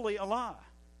fully a lie.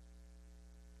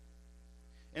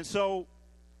 And so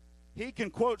he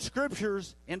can quote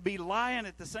Scriptures and be lying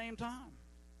at the same time.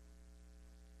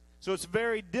 So it's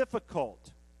very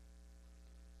difficult.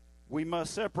 We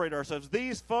must separate ourselves.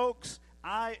 These folks,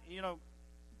 I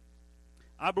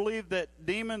believe that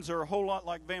demons are a whole lot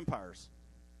like vampires.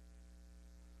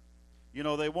 You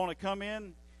know, they want to come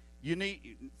in.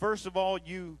 First of all,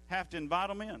 you have to invite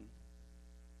them in.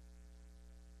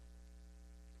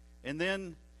 And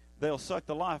then they'll suck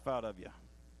the life out of you.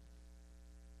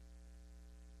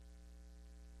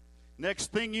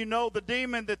 Next thing you know, the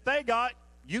demon that they got,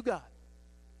 you got.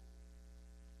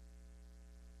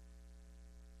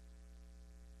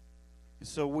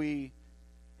 So we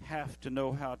have to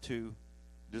know how to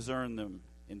discern them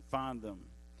and find them.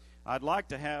 I'd like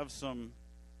to have some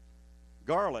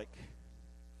garlic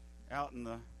out in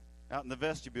the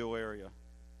vestibule area.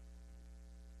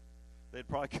 They'd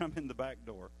probably come in the back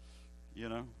door, you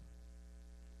know.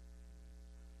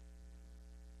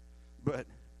 But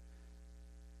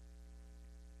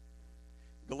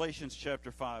Galatians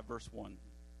chapter 5, verse 1.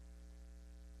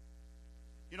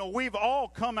 You know, we've all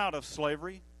come out of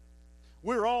slavery.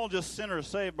 We're all just sinners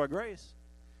saved by grace.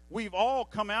 We've all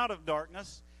come out of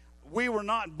darkness. We were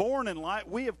not born in light.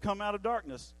 We have come out of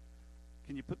darkness.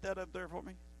 Can you put that up there for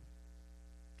me?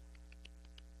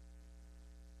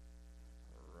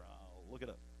 Look it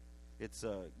up. It's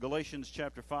Galatians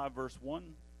chapter 5, verse 1.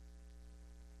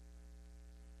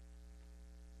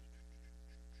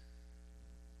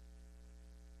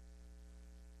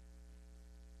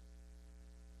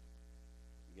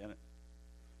 You got it?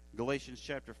 Galatians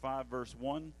chapter 5, verse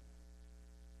 1.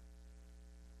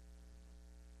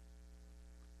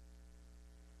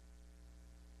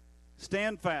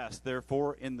 Stand fast,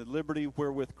 therefore, in the liberty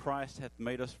wherewith Christ hath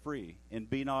made us free, and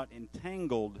be not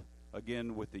entangled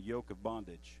again with the yoke of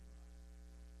bondage.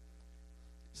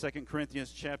 2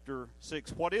 Corinthians chapter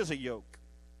 6. What is a yoke?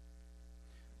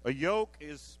 A yoke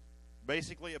is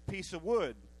basically a piece of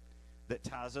wood that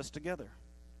ties us together.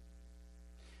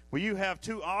 When you have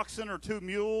two oxen or two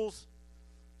mules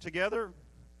together,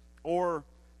 or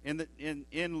in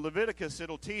Leviticus,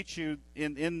 it'll teach you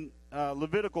in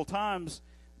Levitical times,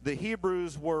 the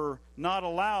Hebrews were not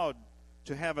allowed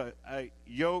to have a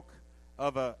yoke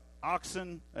of an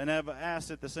oxen and have an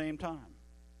ass at the same time.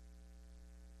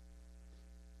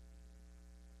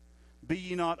 Be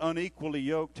ye not unequally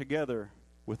yoked together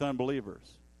with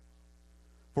unbelievers.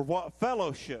 For what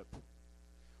fellowship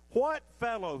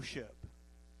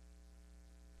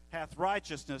hath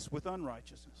righteousness with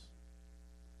unrighteousness?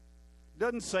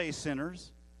 Doesn't say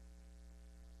sinners.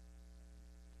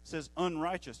 It says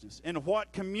unrighteousness. And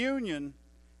what communion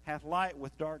hath light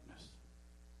with darkness?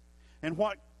 And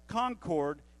what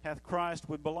concord hath Christ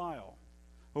with Belial?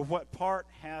 Or what part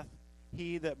hath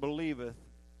he that believeth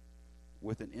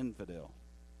with an infidel?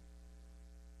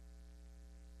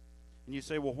 And you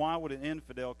say, well, why would an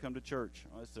infidel come to church?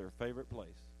 Oh, it's their favorite place.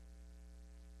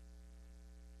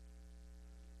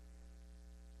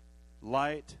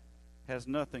 Light has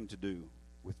nothing to do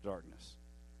with darkness.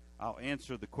 I'll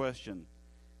answer the question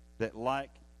that light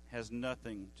has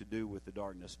nothing to do with the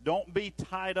darkness. Don't be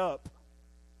tied up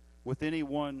with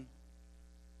anyone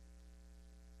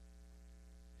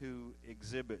who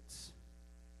exhibits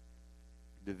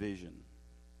division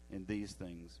in these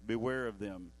things. Beware of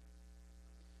them.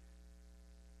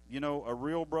 You know, a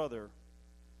real brother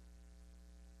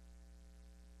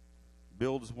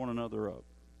builds one another up.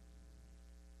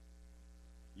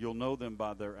 You'll know them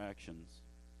by their actions,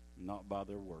 not by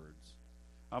their words.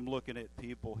 I'm looking at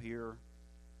people here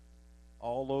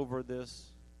all over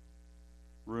this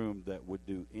room that would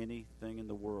do anything in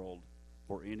the world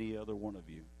for any other one of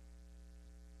you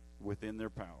within their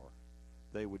power.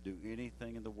 They would do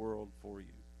anything in the world for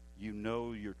you. You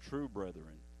know your true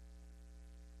brethren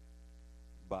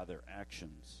by their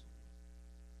actions.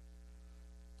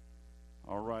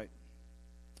 All right.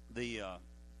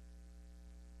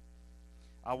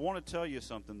 I want to tell you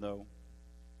something, though,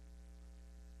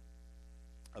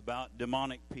 about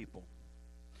demonic people.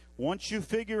 Once you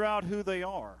figure out who they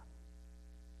are,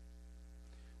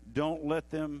 don't let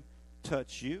them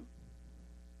touch you.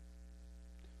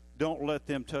 Don't let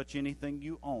them touch anything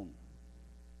you own.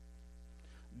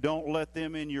 Don't let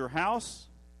them in your house.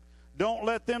 Don't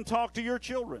let them talk to your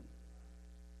children.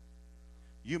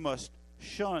 You must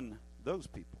shun those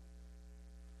people.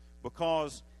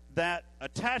 Because that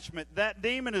attachment, that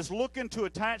demon is looking to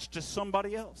attach to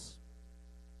somebody else.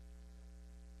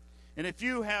 And if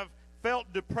you have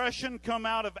felt depression come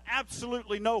out of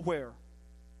absolutely nowhere,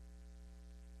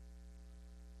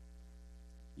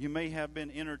 you may have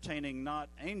been entertaining not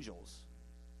angels,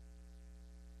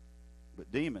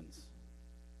 but demons.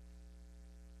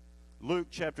 Luke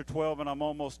chapter 12, and I'm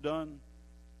almost done.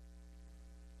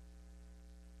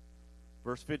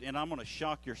 Verse 50, and I'm going to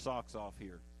shock your socks off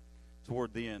here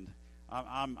toward the end.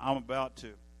 I'm about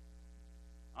to.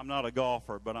 I'm not a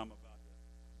golfer, but I'm about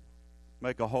to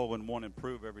make a hole in one and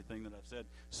prove everything that I've said.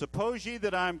 Suppose ye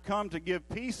that I am come to give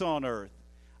peace on earth.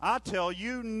 I tell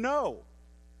you, no,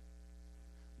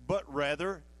 but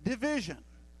rather division.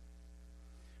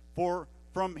 For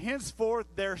from henceforth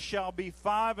there shall be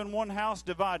 5 in one house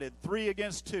divided, 3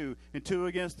 against 2, and 2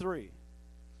 against 3.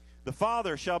 The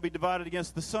father shall be divided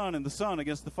against the son, and the son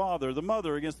against the father, the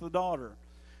mother against the daughter,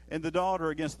 and the daughter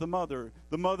against the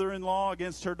mother-in-law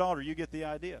against her daughter. You get the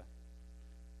idea.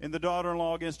 And the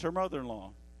daughter-in-law against her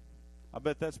mother-in-law. I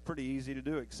bet that's pretty easy to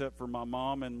do, except for my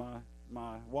mom and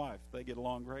my wife. They get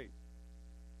along great.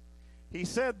 He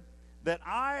said that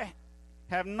I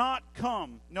have not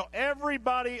come. No,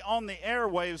 everybody on the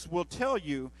airwaves will tell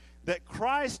you that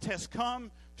Christ has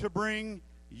come to bring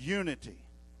unity.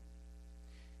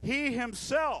 He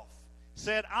himself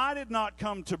said, I did not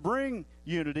come to bring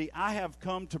unity. I have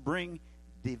come to bring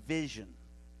division.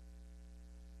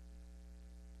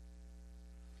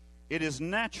 It is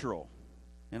natural,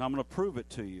 and I'm going to prove it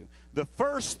to you. The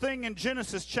first thing in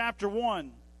Genesis chapter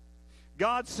 1,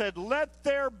 God said, let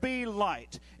there be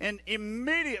light. And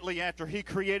immediately after he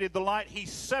created the light, he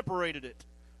separated it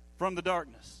from the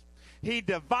darkness. He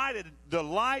divided the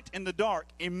light and the dark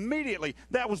immediately.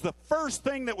 That was the first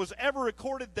thing that was ever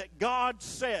recorded that God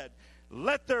said,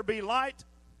 let there be light,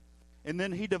 and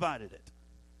then he divided it.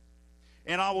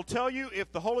 And I will tell you,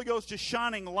 if the Holy Ghost is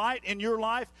shining light in your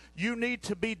life, you need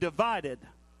to be divided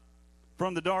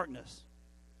from the darkness.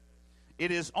 It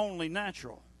is only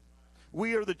natural.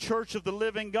 We are the church of the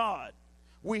living God.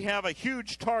 We have a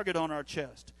huge target on our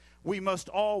chest. We must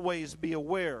always be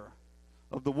aware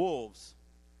of the wolves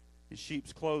in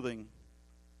sheep's clothing.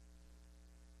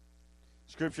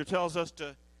 Scripture tells us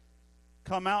to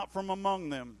come out from among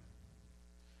them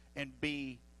and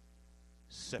be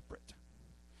separate.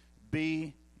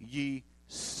 Be ye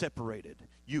separated.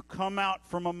 You come out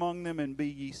from among them and be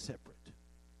ye separate.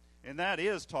 And that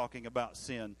is talking about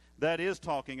sin. That is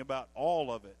talking about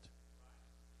all of it.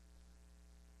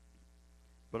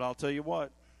 But I'll tell you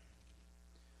what,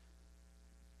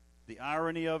 the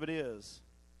irony of it is,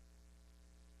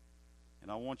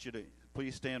 and I want you to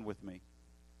please stand with me,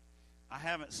 I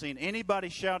haven't seen anybody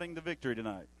shouting the victory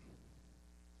tonight.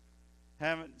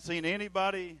 Haven't seen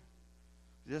anybody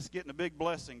just getting a big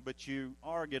blessing, but you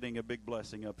are getting a big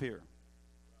blessing up here.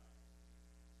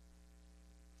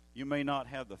 You may not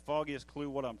have the foggiest clue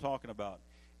what I'm talking about.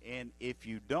 And if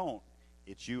you don't,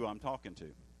 it's you I'm talking to.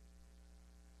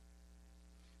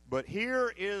 But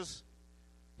here is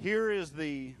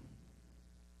the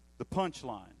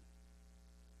punchline.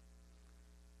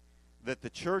 That the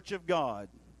church of God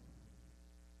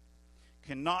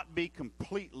cannot be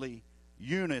completely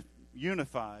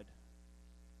unified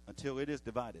until it is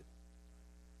divided.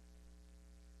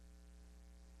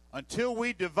 Until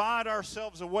we divide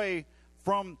ourselves away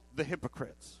from the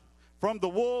hypocrites, from the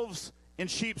wolves in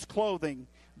sheep's clothing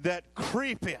that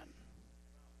creep in.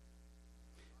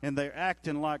 And they're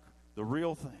acting like the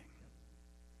real thing.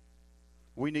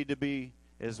 We need to be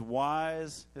as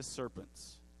wise as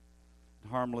serpents,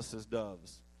 harmless as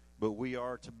doves, but we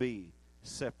are to be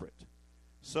separate.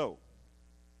 So,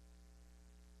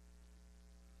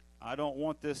 I don't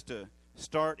want this to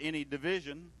start any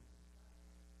division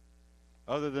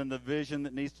other than the division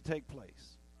that needs to take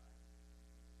place.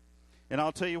 And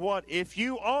I'll tell you what, if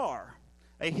you are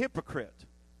a hypocrite,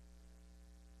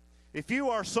 if you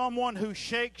are someone who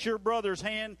shakes your brother's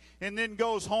hand and then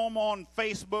goes home on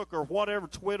Facebook or whatever,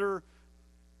 Twitter,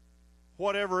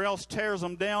 whatever else tears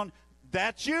them down,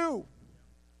 that's you.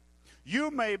 You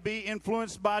may be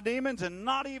influenced by demons and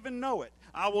not even know it.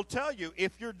 I will tell you,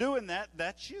 if you're doing that,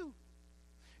 that's you.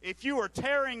 If you are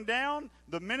tearing down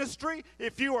the ministry,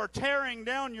 if you are tearing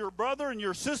down your brother and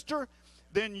your sister,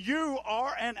 then you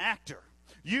are an actor.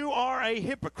 You are a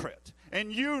hypocrite.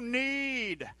 And you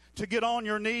need to get on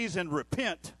your knees and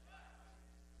repent.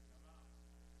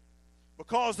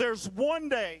 Because there's one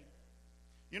day,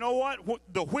 you know what?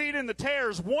 The wheat and the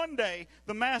tares, one day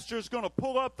the master is going to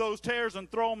pull up those tares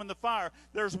and throw them in the fire.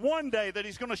 There's one day that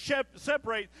he's going to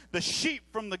separate the sheep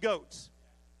from the goats.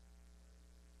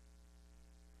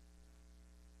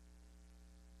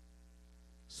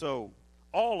 So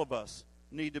all of us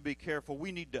need to be careful.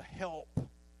 We need to help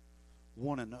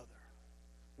one another.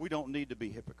 We don't need to be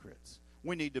hypocrites.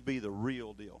 We need to be the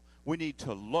real deal. We need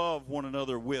to love one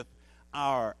another with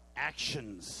our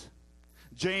actions.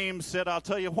 James said, I'll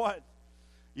tell you what,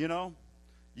 you know,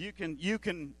 you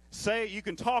can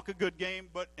talk a good game,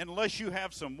 but unless you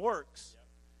have some works,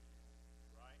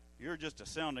 you're just a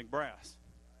sounding brass.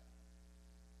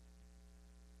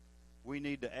 We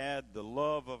need to add the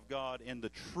love of God in the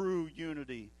true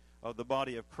unity of the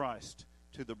body of Christ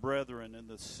to the brethren and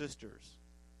the sisters.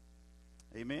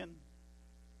 Amen?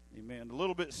 Amen. A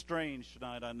little bit strange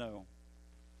tonight, I know.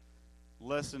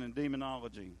 Lesson in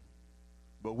demonology.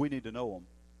 But we need to know them.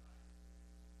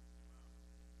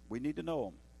 We need to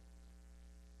know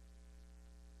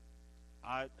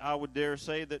them. I would dare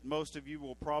say that most of you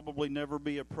will probably never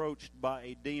be approached by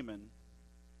a demon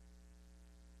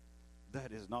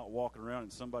that is not walking around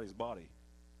in somebody's body.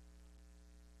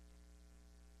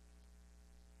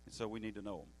 And so we need to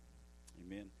know them.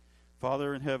 Amen.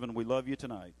 Father in heaven, we love you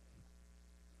tonight.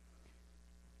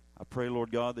 I pray,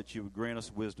 Lord God, that you would grant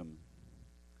us wisdom,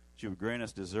 that you would grant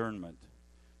us discernment,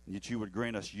 and that you would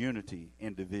grant us unity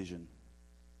and division,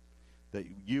 that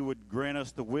you would grant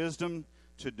us the wisdom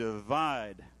to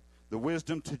divide, the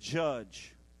wisdom to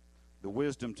judge, the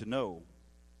wisdom to know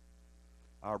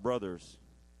our brothers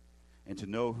and to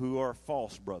know who are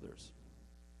false brothers,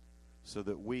 so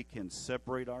that we can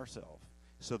separate ourselves,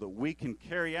 so that we can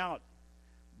carry out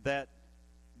that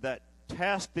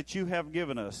task that you have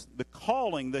given us, the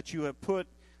calling that you have put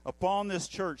upon this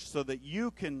church, so that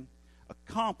you can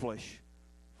accomplish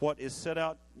what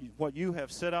you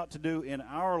have set out to do in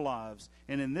our lives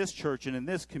and in this church and in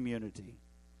this community.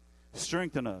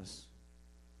 Strengthen us.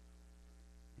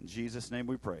 In Jesus' name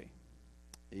we pray.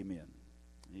 Amen.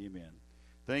 Amen.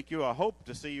 Thank you. I hope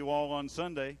to see you all on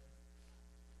Sunday.